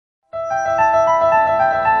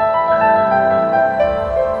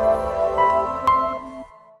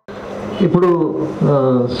ఇప్పుడు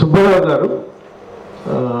సుబ్బారావు గారు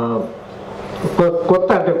కొత్త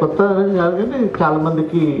అంటే కొత్త కాదు కానీ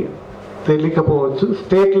చాలామందికి తెలియకపోవచ్చు,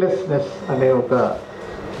 స్టేట్లెస్నెస్ అనే ఒక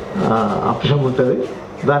అంశం ఉంటుంది.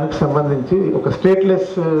 దానికి సంబంధించి ఒక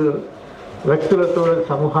స్టేట్లెస్ వ్యక్తులతో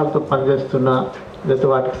సమూహాలతో పనిచేస్తున్న లేదా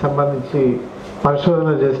వాటికి సంబంధించి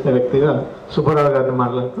పరిశోధన చేసిన వ్యక్తిగా సుబ్బారావు గారిని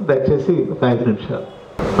మాట్లాడుతూ దయచేసి ఒక 5 నిమిషాలు.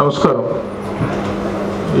 నమస్కారం.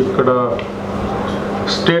 ఇక్కడ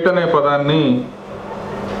స్టేట్ అనే పదాన్ని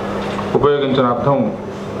ఉపయోగించిన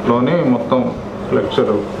అర్థంలోనే మొత్తం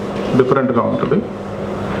లెక్చర్ డిఫరెంట్గా ఉంటుంది.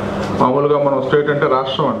 మామూలుగా మనం స్టేట్ అంటే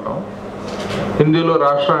రాష్ట్రం అంటాం. హిందీలో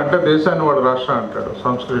రాష్ట్ర అంటే దేశాన్ని వాడు రాష్ట్ర అంటాడు,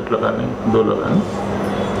 సంస్కృతిలో కానీ హిందూలో కానీ.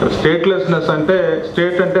 స్టేట్లెస్నెస్ అంటే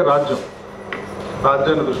స్టేట్ అంటే రాజ్యం,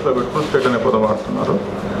 రాజ్యాన్ని దృష్టిలో పెట్టుకుని స్టేట్ అనే పదం వాడుతున్నారు.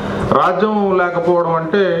 రాజ్యం లేకపోవడం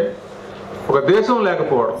అంటే ఒక దేశం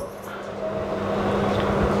లేకపోవడం.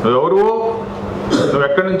 ఎవరో నువ్వు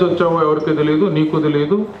ఎక్కడి నుంచి వచ్చావో ఎవరికి తెలియదు, నీకు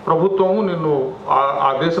తెలియదు. ప్రభుత్వము నిన్ను ఆ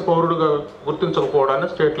దేశ పౌరుడిగా గుర్తించకపోవడాన్ని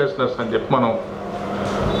స్టేట్లెస్నెస్ అని చెప్పి మనం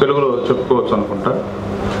తెలుగులో చెప్పుకోవచ్చు అనుకుంటా.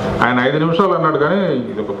 ఆయన 5 నిమిషాలు అన్నాడు కానీ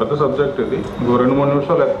ఇది ఒక పెద్ద సబ్జెక్ట్. ఇది ఇంకో 2-3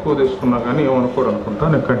 నిమిషాలు ఎక్కువ తీసుకున్నా కానీ ఏమనుకోడు అనుకుంటా.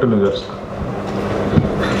 నేను కంటిన్యూ చేస్తాను.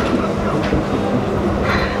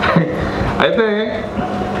 అయితే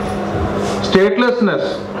స్టేట్లెస్నెస్,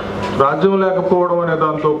 రాజ్యం లేకపోవడం అనే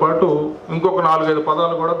దాంతోపాటు ఇంకొక 4-5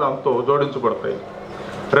 పదాలు కూడా దాంతో జోడించబడతాయి.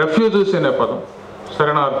 రెఫ్యూజీస్ అనే పదం,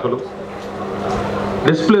 శరణార్థులు.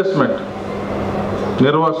 డిస్ప్లేస్మెంట్,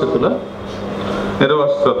 నిర్వాసితత్వం.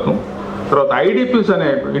 తర్వాత ఐడిపిస్ అనే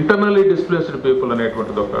ఇంటర్నల్లీ డిస్ప్లేస్డ్ పీపుల్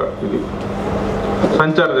అనేటువంటిది ఒక ఇది,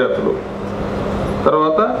 సంచార జాతులు.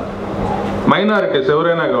 తర్వాత మైనారిటీస్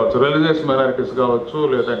ఎవరైనా కావచ్చు, రిలీజియస్ మైనారిటీస్ కావచ్చు,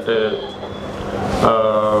 లేదంటే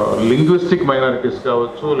లింగ్విస్టిక్ మైనారిటీస్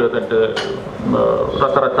కావచ్చు, లేదంటే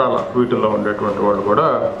రకరకాల వీటిల్లో ఉండేటువంటి వాళ్ళు కూడా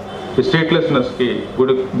ఈ స్టేట్లెస్నెస్కి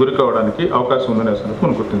గురి కావడానికి అవకాశం ఉందనే సంగతి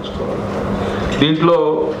మనం గుర్తుంచుకోవాలి. దీంట్లో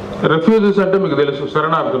రెఫ్యూజీస్ అంటే మీకు తెలుసు,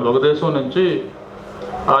 శరణార్థులు. ఒక దేశం నుంచి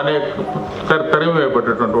అనేక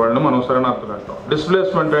తరిమివేయబడ్డటువంటి వాళ్ళని మనం శరణార్థులు అంటాం.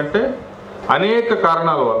 డిస్ప్లేస్మెంట్ అంటే అనేక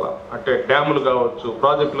కారణాల వల్ల, అంటే డ్యాములు కావచ్చు,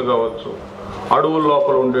 ప్రాజెక్టులు కావచ్చు, అడవుల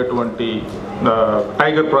లోపల ఉండేటువంటి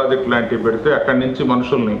టైగర్ ప్రాజెక్ట్ లాంటివి పెడితే అక్కడి నుంచి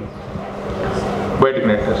మనుషుల్ని బయటకు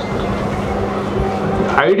నెట్టేస్తారు.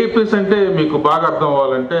 ఐడిపిస్ అంటే మీకు బాగా అర్థం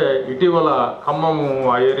అవ్వాలంటే ఇటీవల ఖమ్మం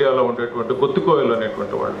ఆ ఏరియాలో ఉండేటువంటి కొత్తికోయలు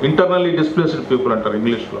అనేటువంటి వాళ్ళు ఇంటర్నల్లీ డిస్ప్లేస్డ్ పీపుల్ అంటారు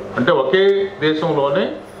ఇంగ్లీష్లో. అంటే ఒకే దేశంలోనే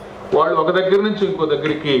వాళ్ళు ఒక దగ్గర నుంచి ఇంకో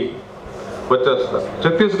దగ్గరికి వచ్చేస్తారు.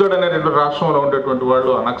 ఛత్తీస్గఢ్ అనే 2 రాష్ట్రంలో ఉండేటువంటి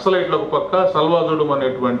వాళ్ళు ఆ నక్సలైట్లకు పక్క సల్వాజుడు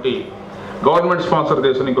అనేటువంటి గవర్నమెంట్ స్పాన్సర్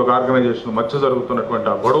చేసిన ఇంకొక ఆర్గనైజేషన్ మధ్య జరుగుతున్నటువంటి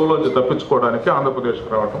ఆ గొడవలోంచి తప్పించుకోవడానికి ఆంధ్రప్రదేశ్కి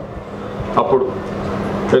రావడం, అప్పుడు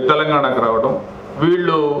తెలంగాణకు రావడం.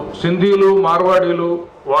 వీళ్ళు సింధీలు, మార్వాడీలు,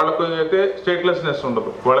 వాళ్ళకు అయితే స్టేట్లెస్నెస్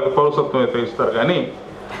ఉండదు, వాళ్ళకి పౌరసత్వం అయితే ఇస్తారు. కానీ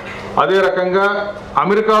అదే రకంగా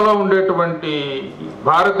అమెరికాలో ఉండేటువంటి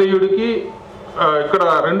భారతీయుడికి ఇక్కడ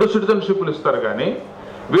 2 సిటిజన్షిప్లు ఇస్తారు. కానీ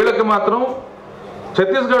వీళ్ళకి మాత్రం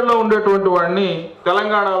ఛత్తీస్గఢ్లో ఉండేటువంటి వాడిని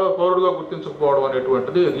తెలంగాణలో పౌరుడుగా గుర్తించకపోవడం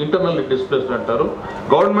అనేటువంటిది ఇంటర్నల్లీ డిస్ప్లేస్డ్ అంటారు.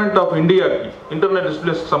 గవర్నమెంట్ ఆఫ్ ఇండియాకి ఇంటర్నల్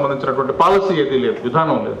డిస్ప్లేస్కి సంబంధించినటువంటి పాలసీ ఏదీ లేదు,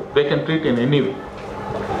 విధానం లేదు. They can treat in anyway.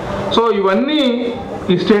 So ఇవన్నీ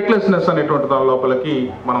ఈ స్టేట్లెస్నెస్ అనేటువంటి దాని లోపలికి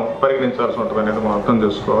మనం పరిగణించాల్సి ఉంటుంది అనేది మనం అర్థం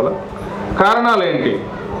చేసుకోవాలి. కారణాలు ఏంటి?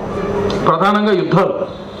 ప్రధానంగా యుద్ధాలు.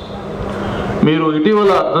 మీరు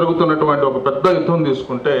ఇటీవల జరుగుతున్నటువంటి ఒక పెద్ద యుద్ధం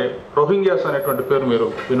తీసుకుంటే, రోహింగ్యాస్ అనేటువంటి పేరు మీరు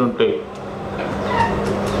వినుంటే,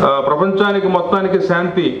 ప్రపంచానికి మొత్తానికి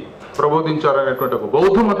శాంతి ప్రబోధించారనేటువంటి ఒక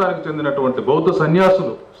బౌద్ధ మతానికి చెందినటువంటి బౌద్ధ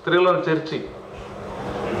సన్యాసులు స్త్రీలను చేర్చి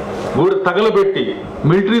తగలబెట్టి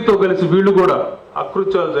మిలిటరీతో కలిసి వీళ్ళు కూడా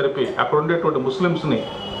అకృత్యాలు జరిపి అక్కడ ఉండేటువంటి ముస్లిమ్స్ని,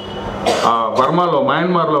 బర్మాలో,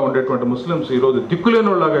 మయన్మార్లో ఉండేటువంటి ముస్లిమ్స్ ఈరోజు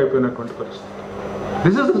దిక్కులేనిలాగా అయిపోయినటువంటి పరిస్థితి.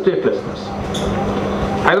 This is the statelessness.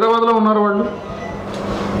 హైదరాబాద్లో ఉన్నారు వాళ్ళు,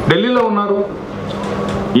 ఢిల్లీలో ఉన్నారు.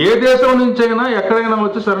 ఏ దేశం నుంచైనా ఎక్కడైనా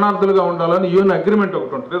వచ్చి శరణార్థులుగా ఉండాలని యూఎన్ అగ్రిమెంట్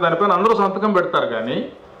ఒకటి ఉంటుంది. దానిపైన అందరూ సంతకం పెడతారు కానీ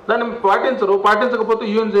దాన్ని పాటించరు. పాటించకపోతే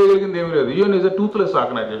యూఎన్ చేయగలిగింది ఏమీ లేదు. UN is a టూత్లెస్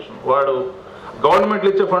organisation. వాడు గవర్నమెంట్లు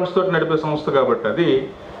ఇచ్చే ఫండ్స్ తోటి నడిపే సంస్థ కాబట్టి అది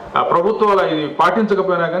ప్రభుత్వాలు ఇది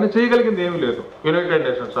పాటించకపోయినా కానీ చేయగలిగింది ఏమీ లేదు. యునైటెడ్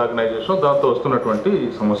నేషన్స్ ఆర్గనైజేషన్, దాంతో వస్తున్నటువంటి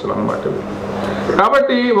సమస్యలు అన్నమాట.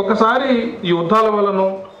 కాబట్టి ఒకసారి ఈ యుద్ధాల వలన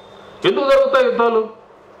ఎందుకు జరుగుతాయి యుద్ధాలు?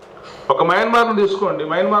 ఒక మయన్మార్ను తీసుకోండి.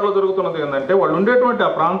 మయన్మార్లో జరుగుతున్నది ఏంటంటే వాళ్ళు ఉండేటువంటి ఆ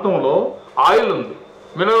ప్రాంతంలో ఆయిల్ ఉంది,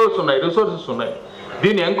 మినరల్స్ ఉన్నాయి, రిసోర్సెస్ ఉన్నాయి.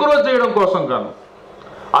 దీన్ని ఎంకరేజ్ చేయడం కోసం గాను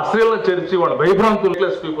ఆ స్త్రీలను చేర్చి వాళ్ళ భయభ్రాంతులు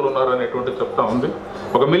పీపుల్ ఉన్నారు అనేటువంటి చెప్తా ఉంది.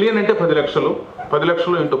 1 మిలియన్ అంటే 10 లక్షలు, 10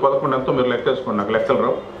 లక్షలు ఇంటూ 11 ఎంతో మీరు లెక్కేసుకోండి, నాకు లెక్కలు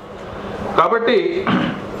రావు. కాబట్టి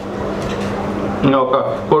ఒక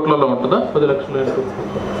కోట్లలో ఉంటుందా? 10 లక్షలు ఇంటూ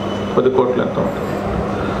 10 కోట్లు ఎంత ఉంటుంది?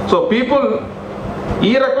 సో పీపుల్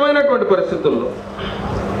ఈ రకమైనటువంటి పరిస్థితుల్లో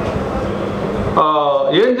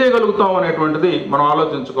ఏం చేయగలుగుతాం అనేటువంటిది మనం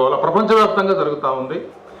ఆలోచించుకోవాలి. ప్రపంచవ్యాప్తంగా జరుగుతూ ఉంది.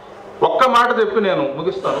 ఒక్క మాట చెప్పి నేను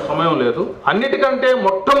ముగిస్తాను, సమయం లేదు. అన్నిటికంటే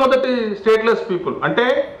మొట్టమొదటి స్టేట్లెస్ పీపుల్ అంటే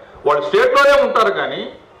వాళ్ళు స్టేట్లోనే ఉంటారు కానీ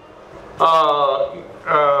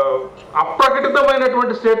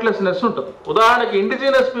అప్రకటితమైనటువంటి స్టేట్లెస్నెస్ ఉంటుంది. ఉదాహరణకి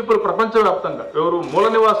ఇండిజినస్ పీపుల్ ప్రపంచవ్యాప్తంగా ఎవరు మూల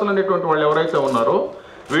నివాసులు అనేటువంటి వాళ్ళు ఎవరైతే ఉన్నారో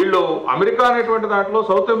వీళ్ళు అమెరికా అనేటువంటి దాంట్లో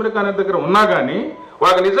సౌత్ అమెరికా అనే దగ్గర ఉన్నా కానీ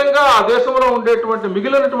వాళ్ళకి నిజంగా ఆ దేశంలో ఉండేటువంటి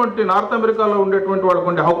మిగిలినటువంటి నార్త్ అమెరికాలో ఉండేటువంటి వాళ్ళకు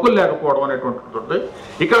ఉండే హక్కులు లేకపోవడం అనేటువంటిది ఉంటుంది.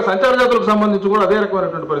 ఇక్కడ సంచార జాతులకు సంబంధించి కూడా అదే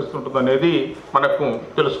రకమైనటువంటి పరిస్థితి ఉంటుంది అనేది మనకు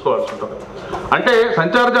తెలుసుకోవాల్సి ఉంటుంది. అంటే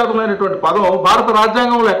సంచార జాతులు అనేటువంటి పదం భారత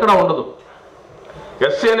రాజ్యాంగంలో ఎక్కడా ఉండదు.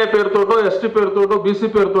 ఎస్సీ అనే పేరుతోటో ఎస్టీ పేరుతోటో బీసీ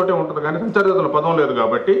పేరుతోటే ఉంటుంది కానీ సంచార జాతుల పదం లేదు.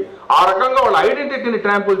 కాబట్టి ఆ రకంగా వాళ్ళ ఐడెంటిటీని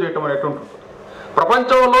ట్రాంపుల్ చేయడం అనేటువంటి ఉంటుంది.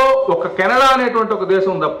 ప్రపంచంలో ఒక కెనడా అనేటువంటి ఒక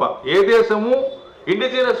దేశం తప్ప ఏ దేశము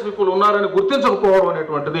ఇండిజినస్ పీపుల్ ఉన్నారని గుర్తించకపోవడం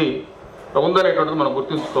అనేటువంటిది ఉందనేటువంటిది మనం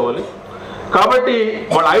గుర్తించుకోవాలి. కాబట్టి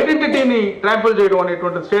వాళ్ళ ఐడెంటిటీని ట్రాంపుల్ చేయడం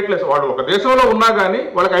అనేటువంటి స్టేట్లెస్. వాళ్ళు ఒక దేశంలో ఉన్నా కానీ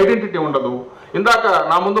వాళ్ళకి ఐడెంటిటీ ఉండదు. ఇందాక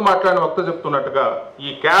నా ముందు మాట్లాడిన వక్త చెప్తున్నట్టుగా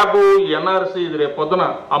ఈ క్యాబ్ ఈ ఎన్ఆర్సీ ఇది రేపు పొద్దున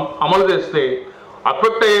అమలు చేస్తే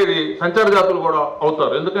అఫెక్ట్ అయ్యేది సంచార జాతులు కూడా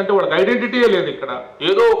అవుతారు. ఎందుకంటే వాళ్ళకి ఐడెంటిటీయే లేదు. ఇక్కడ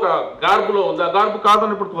ఏదో ఒక గార్బులో ఉంది, ఆ గార్బు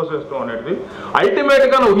కాదని ఇప్పుడు తోసేస్తాం అనేది.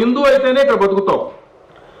 అల్టిమేట్గా నువ్వు హిందూ అయితేనే ఇక్కడ బతుకుతావు,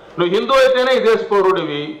 నువ్వు హిందూ అయితేనే ఈ దేశ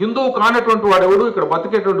పౌరుడివి, హిందువు కానటువంటి వాడెవడు ఇక్కడ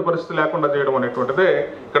బతికేటువంటి పరిస్థితి లేకుండా చేయడం అనేటువంటిదే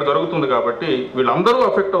ఇక్కడ జరుగుతుంది. కాబట్టి వీళ్ళందరూ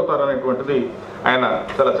అఫెక్ట్ అవుతారు అనేటువంటిది ఆయన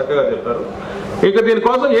చాలా చక్కగా చెప్పారు. ఇక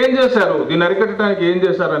దీనికోసం ఏం చేశారు, దీన్ని అరికట్టడానికి ఏం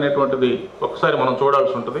చేశారు అనేటువంటిది ఒకసారి మనం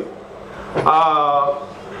చూడాల్సి ఉంటుంది.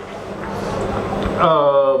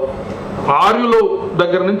 ఆర్యుల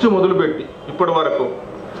దగ్గర నుంచి మొదలుపెట్టి ఇప్పటి వరకు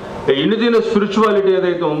ఇండిజినస్ స్పిరిచువాలిటీ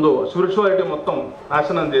ఏదైతే ఉందో స్పిరిచువాలిటీ మొత్తం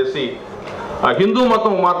నాశనం చేసి హిందూ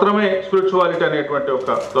మతం మాత్రమే స్పిరిచువాలిటీ అనేటువంటి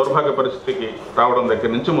ఒక దౌర్భాగ్య పరిస్థితికి రావడం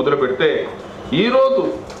దగ్గర నుంచి మొదలు పెడితే ఈరోజు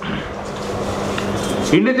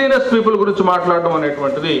ఇండిజినస్ పీపుల్ గురించి మాట్లాడడం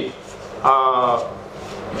అనేటువంటిది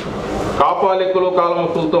కాపాలికులు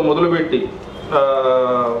కాలముక్కులతో మొదలుపెట్టి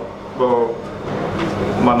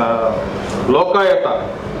మన లోకాయత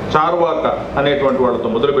చార్వాక అనేటువంటి వాళ్ళతో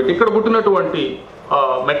మొదలుపెట్టి ఇక్కడ పుట్టినటువంటి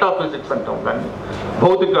మెటాఫిజిక్స్ అంటాం, కానీ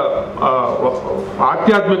భౌతిక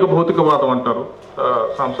ఆధ్యాత్మిక భౌతికవాదం అంటారు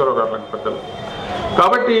సాంబశివరావు గారు లాంటి పెద్దలు.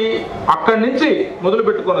 కాబట్టి అక్కడి నుంచి మొదలు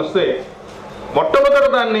పెట్టుకొని వస్తే మొట్టమొదటి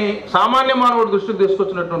దాన్ని సామాన్య మానవుడి దృష్టికి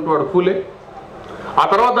తీసుకొచ్చినటువంటి వాడు ఫూలే. ఆ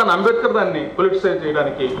తర్వాత దాన్ని అంబేద్కర్ దాన్ని పొలిటిసైజ్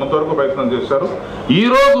చేయడానికి కొంతవరకు ప్రయత్నం చేశారు.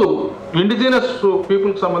 ఈరోజు ఇండిజినస్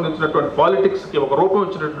పీపుల్కి సంబంధించినటువంటి పాలిటిక్స్కి ఒక రూపం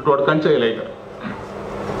ఇచ్చినటువంటి వాడు కంచె లికే గారు.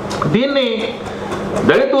 దీన్ని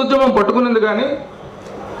దళిత ఉద్యమం పట్టుకునింది కానీ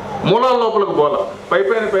మూలాల లోపలికి పోల,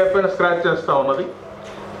 పైపైన స్క్రాచ్ చేస్తూ ఉన్నది.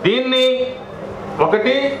 దీన్ని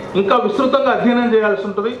ఒకటి ఇంకా విస్తృతంగా అధ్యయనం చేయాల్సి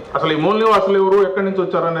ఉంటుంది. అసలు ఈ మూల నివాసులు ఎవరు, ఎక్కడి నుంచి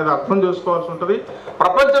వచ్చారు అనేది అర్థం చేసుకోవాల్సి ఉంటుంది.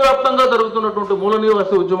 ప్రపంచవ్యాప్తంగా జరుగుతున్నటువంటి మూల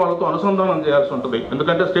నివాసి ఉద్యమాలతో అనుసంధానం చేయాల్సి ఉంటుంది.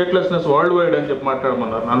 ఎందుకంటే స్టేట్లెస్నెస్ వరల్డ్ వైడ్ అని చెప్పి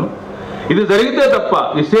మాట్లాడమన్నారు నన్ను. ఇది జరిగితే తప్ప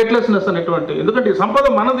ఈ స్టేట్లెస్నెస్ అనేటువంటి, ఎందుకంటే ఈ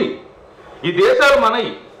సంపద మనది, ఈ దేశాలు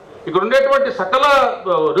మనవి, ఇక్కడ ఉండేటువంటి సకల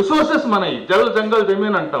రిసోర్సెస్ మనవి, జంగల్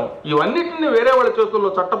జమీన్ అంటాం. ఇవన్నిటిని వేరే వాళ్ళ చేతుల్లో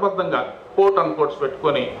చట్టబద్ధంగా కోట్ అండ్ కోట్స్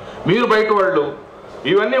పెట్టుకొని మీరు బయట వాళ్ళు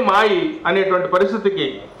ఇవన్నీ మాయి అనేటువంటి పరిస్థితికి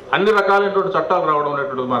అన్ని రకాలైనటువంటి చట్టాలు రావడం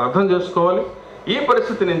అనేటువంటిది మనం అర్థం చేసుకోవాలి. ఈ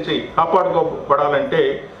పరిస్థితి నుంచి కాపాడుకోబడాలంటే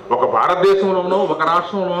ఒక భారతదేశంలోనో ఒక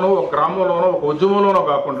రాష్ట్రంలోనో ఒక గ్రామంలోనో ఒక ఉద్యమంలోనో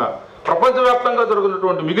కాకుండా ప్రపంచవ్యాప్తంగా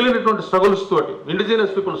జరుగుతున్నటువంటి మిగిలినటువంటి స్ట్రగుల్స్ తోటి,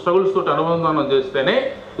 ఇండిజినస్ పీపుల్ స్ట్రగుల్స్ తోటి అనుసంధానం చేస్తేనే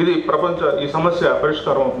ఇది ఈ సమస్య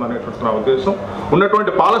పరిష్కారం అవుతుంది అనేటువంటి నా ఉద్దేశం.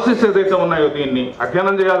 ఉన్నటువంటి పాలసీస్ ఏదైతే ఉన్నాయో దీన్ని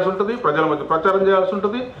అధ్యయనం చేయాల్సి ఉంటుంది, ప్రజల మధ్య ప్రచారం చేయాల్సి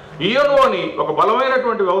ఉంటుంది. ఈఎన్ఓని ఒక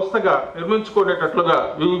బలమైనటువంటి వ్యవస్థగా నిర్మించుకునేటట్లుగా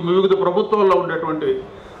వివిధ ప్రభుత్వాల్లో ఉండేటువంటి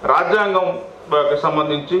రాజ్యాంగం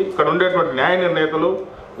సంబంధించి ఇక్కడ ఉండేటువంటి న్యాయ నిర్ణేతలు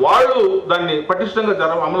వాళ్ళు దాన్ని పటిష్టంగా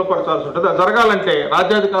అమలుపరచాల్సి ఉంటుంది. అది జరగాలంటే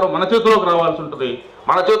రాజ్యాధికారం మన చేతిలోకి రావాల్సి ఉంటుంది.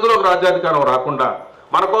 మన చేతిలోకి రాజ్యాధికారం రాకుండా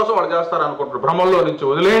మన కోసం వాళ్ళు చేస్తారనుకుంటారు భ్రమంలో నుంచి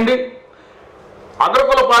వదిలేయండి.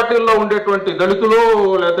 అగ్రకుల పార్టీల్లో ఉండేటువంటి దళితులు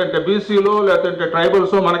లేదంటే బీసీలు లేదంటే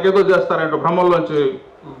ట్రైబల్స్ మనకేదో చేస్తారంటే భ్రమంలోంచి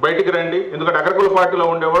బయటికి రండి. ఎందుకంటే అగ్రకుల పార్టీలో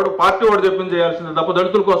ఉండేవాడు పార్టీ వాడు చెప్పింది చేయాల్సింది తప్ప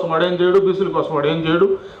దళితుల కోసం వాడేం చేయడు, బీసీల కోసం వాడు ఏం చేయడు.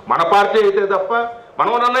 మన పార్టీ అయితే తప్ప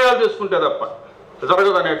మనం నిర్ణయాలు చేసుకుంటే తప్ప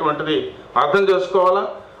జరగదు అనేటువంటిది అర్థం చేసుకోవాలా.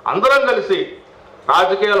 అందరం కలిసి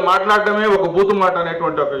రాజకీయాలు మాట్లాడటమే ఒక బూతు మాట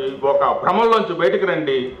అనేటువంటి ఒక భ్రమంలోంచి బయటికి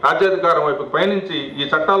రండి. రాజ్యాధికారం వైపు పయనించి ఈ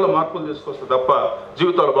చట్టాల్లో మార్పులు తీసుకొస్తే తప్ప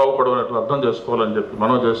జీవితాలు బాగుపడవన్నట్లు అర్థం చేసుకోవాలని చెప్పి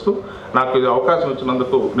మనం చేస్తూ నాకు ఇది అవకాశం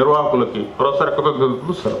ఇచ్చినందుకు నిర్వాహకులకి మరోసారి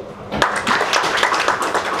కృతజ్ఞతలు. సెలవు.